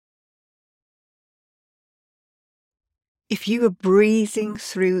If you are breezing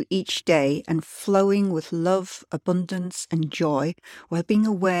through each day and flowing with love, abundance, and joy while being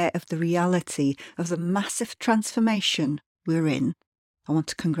aware of the reality of the massive transformation we're in, I want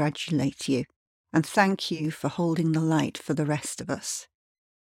to congratulate you and thank you for holding the light for the rest of us.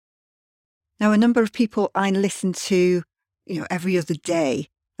 Now, a number of people I listen to, every other day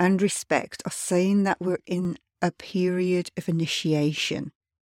and respect are saying that we're in a period of initiation.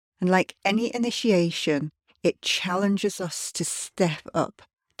 And like any initiation, it challenges us to step up,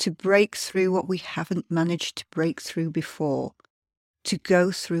 to break through what we haven't managed to break through before, to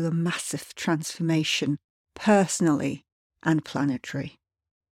go through a massive transformation, personally and planetary.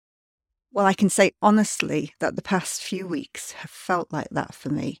 Well, I can say honestly that the past few weeks have felt like that for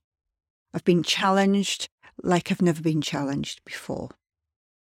me. I've been challenged like I've never been challenged before.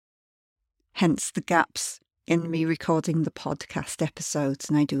 Hence the gaps in me recording the podcast episodes,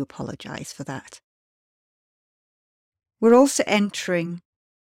 and I do apologise for that. We're also entering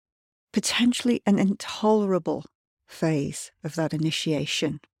potentially an intolerable phase of that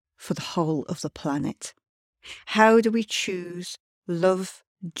initiation for the whole of the planet. How do we choose love,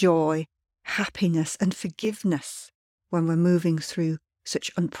 joy, happiness, and forgiveness when we're moving through such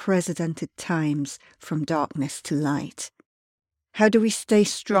unprecedented times from darkness to light? How do we stay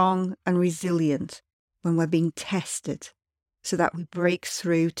strong and resilient when we're being tested so that we break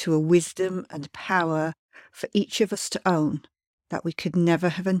through to a wisdom and power for each of us to own that we could never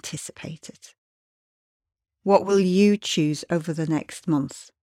have anticipated? What will you choose over the next month?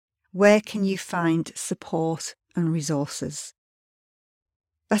 Where can you find support and resources?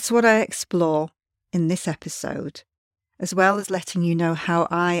 That's what I explore in this episode, as well as letting you know how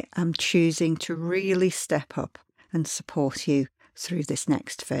I am choosing to really step up and support you through this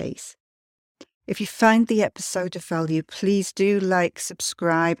next phase. If you find the episode of value, please do like,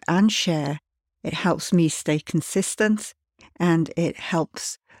 subscribe, and share. It helps me stay consistent and it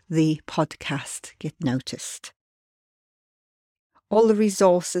helps the podcast get noticed. All the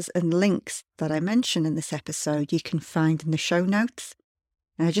resources and links that I mention in this episode you can find in the show notes.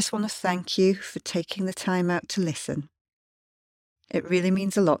 And I just want to thank you for taking the time out to listen. It really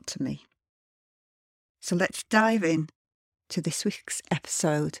means a lot to me. So let's dive in to this week's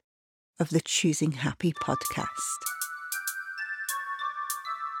episode of the Choosing Happy podcast.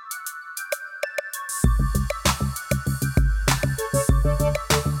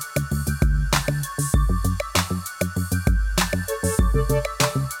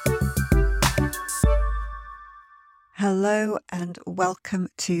 Hello and welcome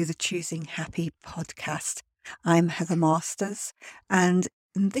to the Choosing Happy podcast. I'm Heather Masters, and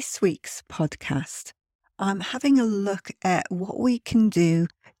in this week's podcast, I'm having a look at what we can do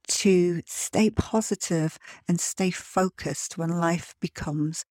to stay positive and stay focused when life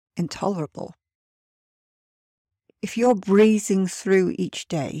becomes intolerable. If you're breezing through each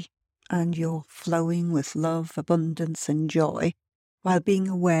day and you're flowing with love, abundance, and joy while being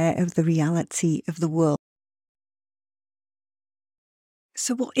aware of the reality of the world.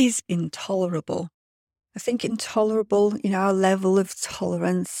 So what is intolerable? I think intolerable, our level of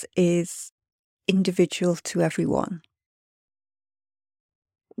tolerance is individual to everyone.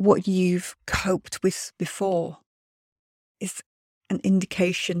 What you've coped with before is an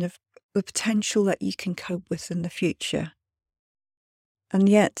indication of the potential that you can cope with in the future. And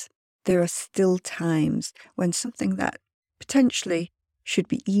yet there are still times when something that potentially should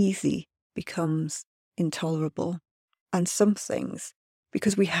be easy becomes intolerable. And some things,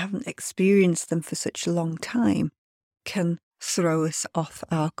 because we haven't experienced them for such a long time, can throw us off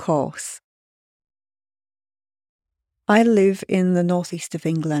our course. I live in the northeast of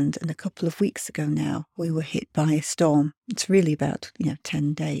England, and a couple of weeks ago now, we were hit by a storm. It's really about,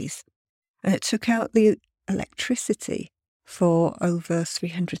 10 days. And it took out the electricity for over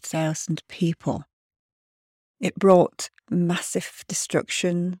 300,000 people. It brought massive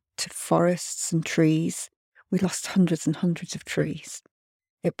destruction to forests and trees. We lost hundreds and hundreds of trees.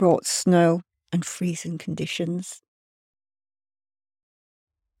 It brought snow and freezing conditions.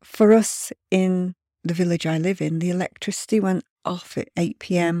 For us in the village I live in, the electricity went off at 8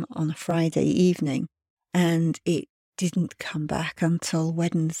 p.m. on a Friday evening, and it didn't come back until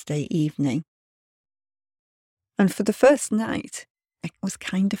Wednesday evening. And for the first night, it was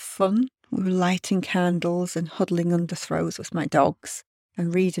kind of fun. We were lighting candles and huddling under throws with my dogs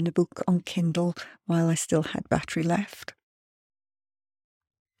and reading a book on Kindle while I still had battery left.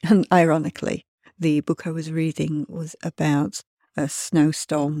 And ironically, the book I was reading was about a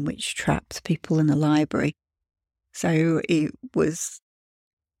snowstorm which trapped people in a library. So it was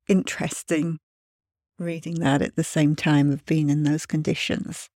interesting reading that at the same time of being in those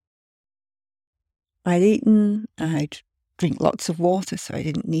conditions. I'd eaten, I'd drink lots of water, so I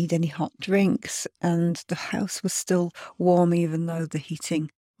didn't need any hot drinks. And the house was still warm, even though the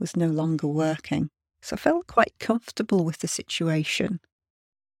heating was no longer working. So I felt quite comfortable with the situation.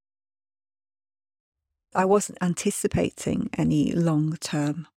 I wasn't anticipating any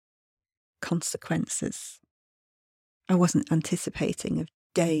long-term consequences. I wasn't anticipating of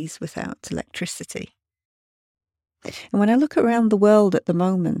days without electricity. And when I look around the world at the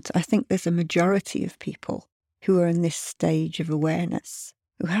moment, I think there's a majority of people who are in this stage of awareness,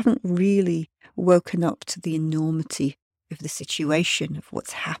 who haven't really woken up to the enormity of the situation, of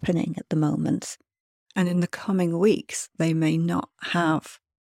what's happening at the moment. And in the coming weeks, they may not have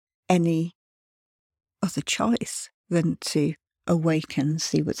any other choice than to awaken and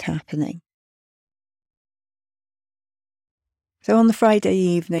see what's happening. So on the Friday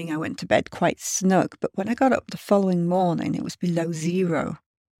evening, I went to bed quite snug, but when I got up the following morning, it was below zero.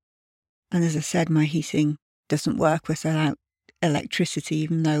 And as I said, my heating doesn't work without electricity,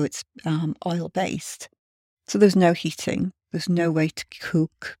 even though it's oil-based. So there's no heating, there's no way to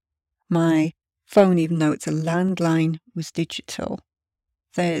cook. My phone, even though it's a landline, was digital.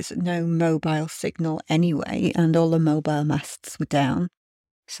 There's no mobile signal anyway, and all the mobile masts were down.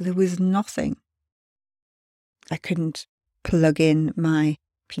 So there was nothing. I couldn't plug in my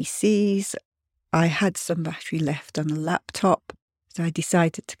PCs. I had some battery left on a laptop, so I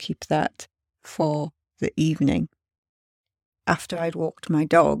decided to keep that for the evening. After I'd walked my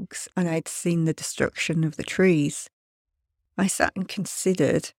dogs and I'd seen the destruction of the trees, I sat and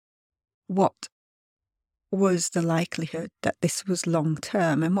considered what was the likelihood that this was long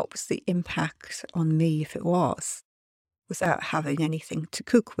term and what was the impact on me if it was, without having anything to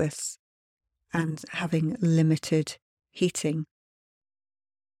cook with and having limited heating.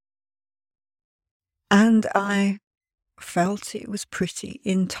 And I felt it was pretty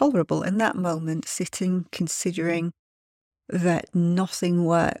intolerable in that moment, sitting considering that nothing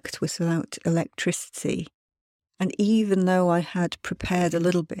worked without electricity. And even though I had prepared a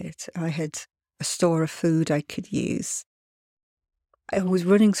little bit, I had a store of food I could use, I was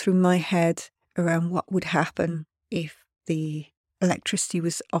running through my head around what would happen if the electricity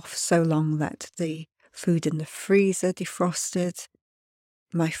was off so long that the food in the freezer defrosted,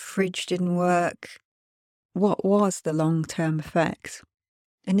 my fridge didn't work. What was the long-term effect?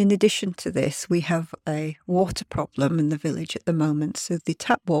 And in addition to this, we have a water problem in the village at the moment, so the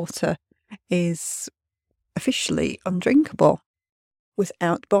tap water is officially undrinkable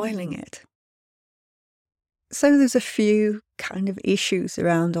without boiling it. So there's a few kind of issues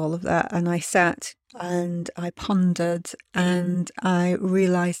around all of that, and I sat and I pondered and I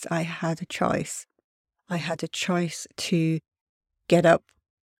realised I had a choice. I had a choice to get up,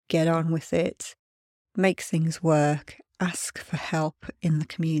 get on with it, make things work, ask for help in the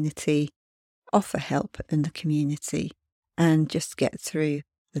community, offer help in the community, and just get through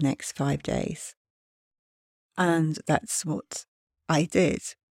the next 5 days. And that's what I did.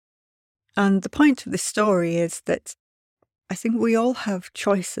 And the point of this story is that I think we all have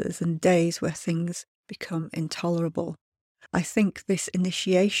choices and days where things become intolerable. I think this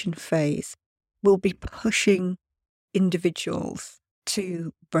initiation phase will be pushing individuals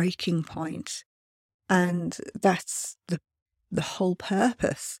to breaking point. And that's the whole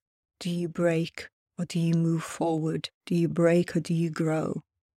purpose. Do you break or do you move forward? Do you break or do you grow?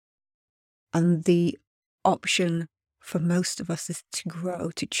 And the option for most of us is to grow,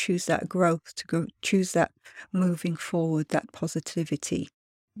 to choose that growth, choose that moving forward, that positivity.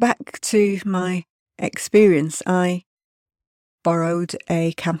 Back to my experience, I borrowed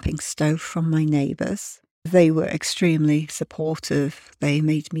a camping stove from my neighbours. They were extremely supportive. They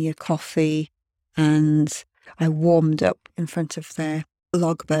made me a coffee and I warmed up in front of their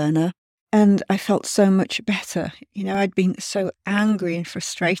log burner. And I felt so much better. You know, I'd been so angry and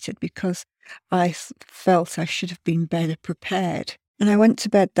frustrated because I felt I should have been better prepared. And I went to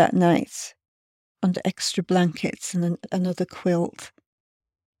bed that night under extra blankets and another quilt.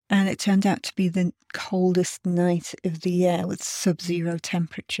 And it turned out to be the coldest night of the year with sub-zero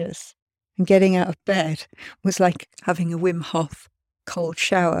temperatures. And getting out of bed was like having a Wim Hof cold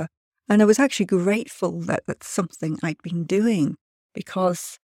shower. And I was actually grateful that that's something I'd been doing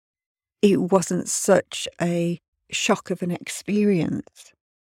because it wasn't such a shock of an experience.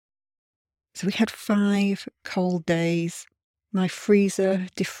 So we had 5 cold days. My freezer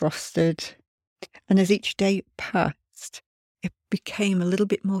defrosted. And as each day passed, it became a little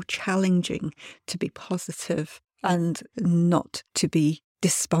bit more challenging to be positive and not to be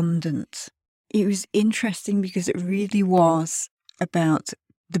despondent. It was interesting because it really was about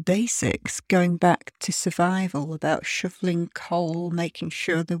the basics, going back to survival, about shoveling coal, making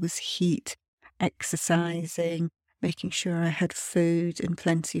sure there was heat, exercising, making sure I had food and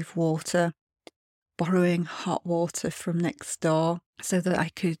plenty of water, borrowing hot water from next door so that I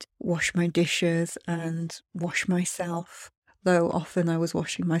could wash my dishes and wash myself, though often I was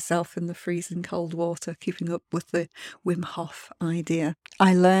washing myself in the freezing cold water, keeping up with the Wim Hof idea.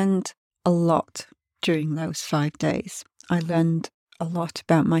 I learned a lot during those 5 days. I learned a lot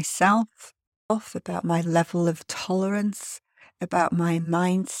about myself, about my level of tolerance, about my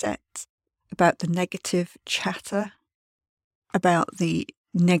mindset, about the negative chatter, about the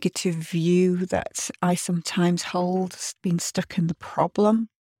negative view that I sometimes hold, being stuck in the problem.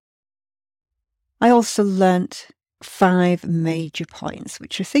 I also learnt 5 major points,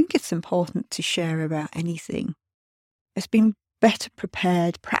 which I think it's important to share about anything. It's being better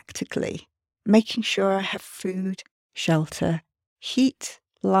prepared practically, making sure I have food, shelter, heat,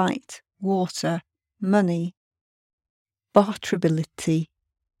 light, water, money, barterability,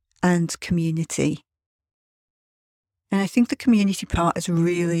 and community. And I think the community part is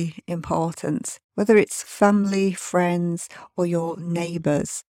really important, whether it's family, friends, or your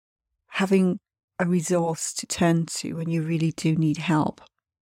neighbours, having a resource to turn to when you really do need help.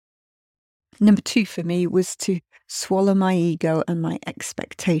 Number 2 for me was to swallow my ego and my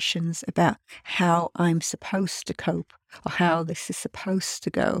expectations about how I'm supposed to cope or how this is supposed to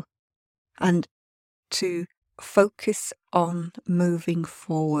go, and to focus on moving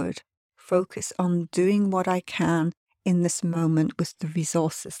forward, focus on doing what I can in this moment with the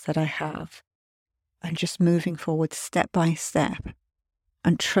resources that I have, and just moving forward step by step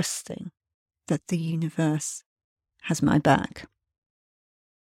and trusting that the universe has my back.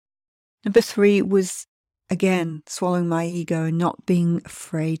 Number 3 was, again, swallowing my ego and not being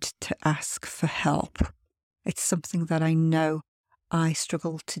afraid to ask for help. It's something that I know I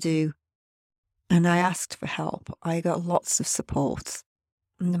struggle to do. And I asked for help. I got lots of support.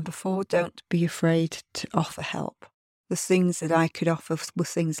 And number 4, don't be afraid to offer help. The things that I could offer were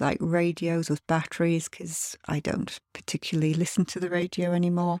things like radios with batteries, because I don't particularly listen to the radio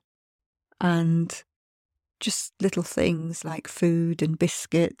anymore. And just little things like food and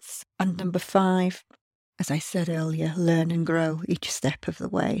biscuits. And number 5, as I said earlier, learn and grow each step of the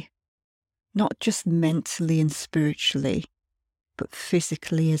way. Not just mentally and spiritually, but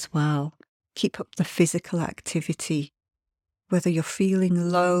physically as well. Keep up the physical activity. Whether you're feeling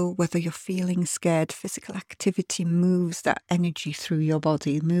low, whether you're feeling scared, physical activity moves that energy through your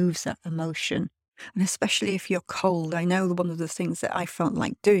body, moves that emotion. And especially if you're cold, I know one of the things that I felt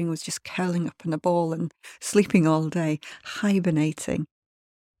like doing was just curling up in a ball and sleeping all day, hibernating.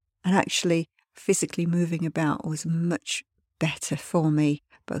 And actually, physically moving about was much better for me,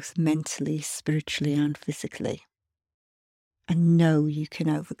 both mentally, spiritually, and physically. And know you can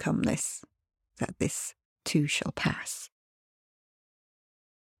overcome this, that this too shall pass.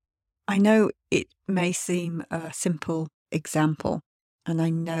 I know it may seem a simple example, and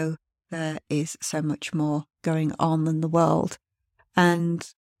I know there is so much more going on in the world. And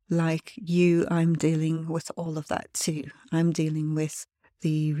like you, I'm dealing with all of that too. I'm dealing with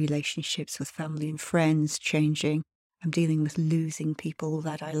the relationships with family and friends changing. I'm dealing with losing people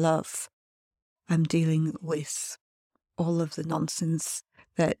that I love. I'm dealing with all of the nonsense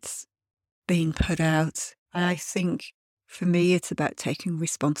that's being put out. And I think for me, it's about taking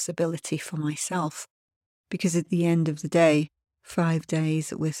responsibility for myself, because at the end of the day, 5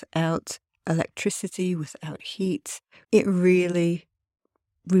 days without electricity, without heat, it really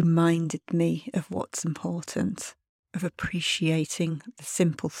reminded me of what's important, of appreciating the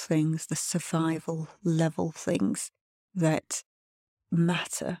simple things, the survival level things that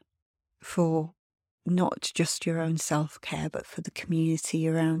matter for not just your own self-care, but for the community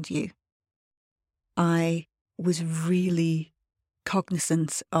around you. I was really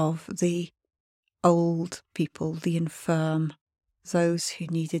cognizant of the old people, the infirm, those who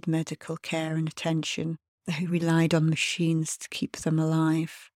needed medical care and attention, who relied on machines to keep them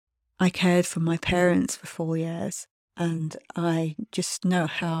alive. I cared for my parents for 4 years, and I just know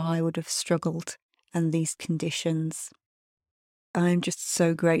how I would have struggled in these conditions. I'm just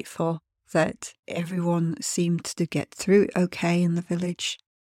so grateful that everyone seemed to get through it okay in the village.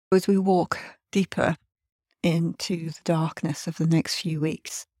 As we walk deeper into the darkness of the next few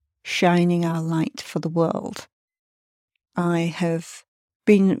weeks, shining our light for the world, I have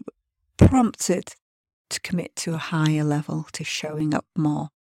been prompted to commit to a higher level, to showing up more.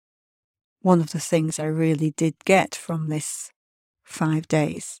 One of the things I really did get from this 5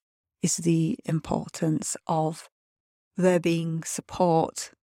 days is the importance of there being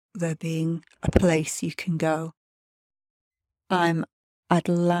support, there being a place you can go. I'm at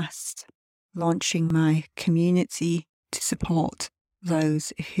last launching my community to support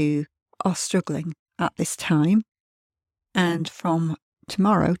those who are struggling at this time. And from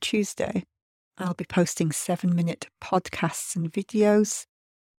tomorrow, Tuesday, I'll be posting 7-minute podcasts and videos.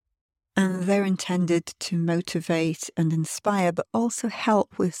 And they're intended to motivate and inspire, but also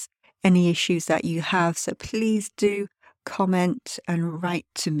help with any issues that you have. So please do comment and write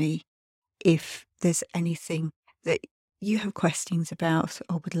to me if there's anything that you have questions about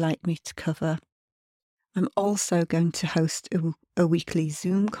or would like me to cover. I'm also going to host a weekly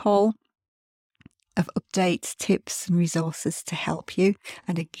Zoom call of updates, tips, and resources to help you.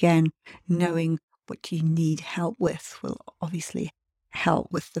 And again, knowing what you need help with will obviously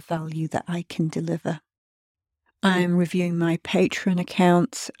help with the value that I can deliver. I'm reviewing my Patreon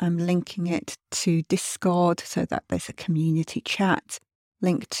account. I'm linking it to Discord so that there's a community chat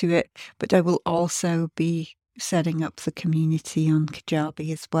linked to it. But I will also be setting up the community on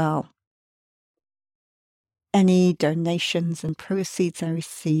Kajabi as well. Any donations and proceeds I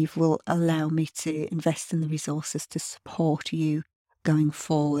receive will allow me to invest in the resources to support you going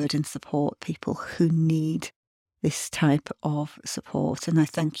forward and support people who need this type of support. And I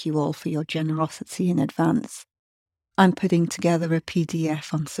thank you all for your generosity in advance. I'm putting together a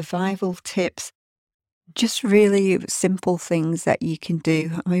PDF on survival tips, just really simple things that you can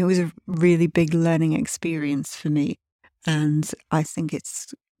do. I mean, it was a really big learning experience for me, and I think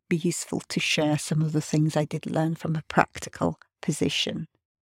it's be useful to share some of the things I did learn from a practical position.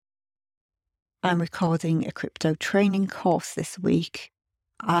 I'm recording a crypto training course this week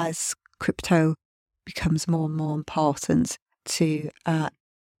as crypto becomes more and more important to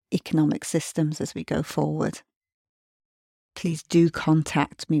economic systems as we go forward. Please do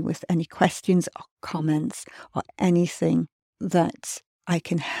contact me with any questions or comments or anything that I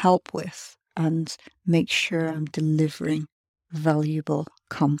can help with and make sure I'm delivering valuable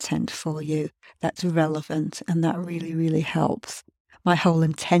content for you that's relevant and that really, really helps. My whole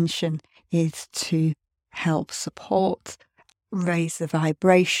intention is to help support, raise the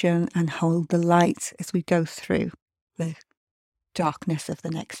vibration and hold the light as we go through the darkness of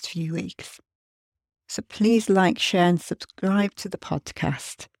the next few weeks. So please like, share and subscribe to the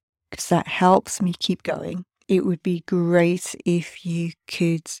podcast because that helps me keep going. It would be great if you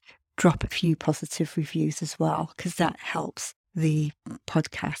could drop a few positive reviews as well because that helps the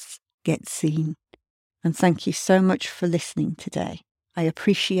podcast get seen. And thank you so much for listening today. I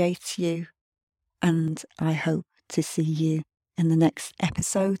appreciate you and I hope to see you in the next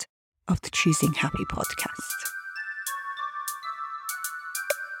episode of the Choosing Happy podcast.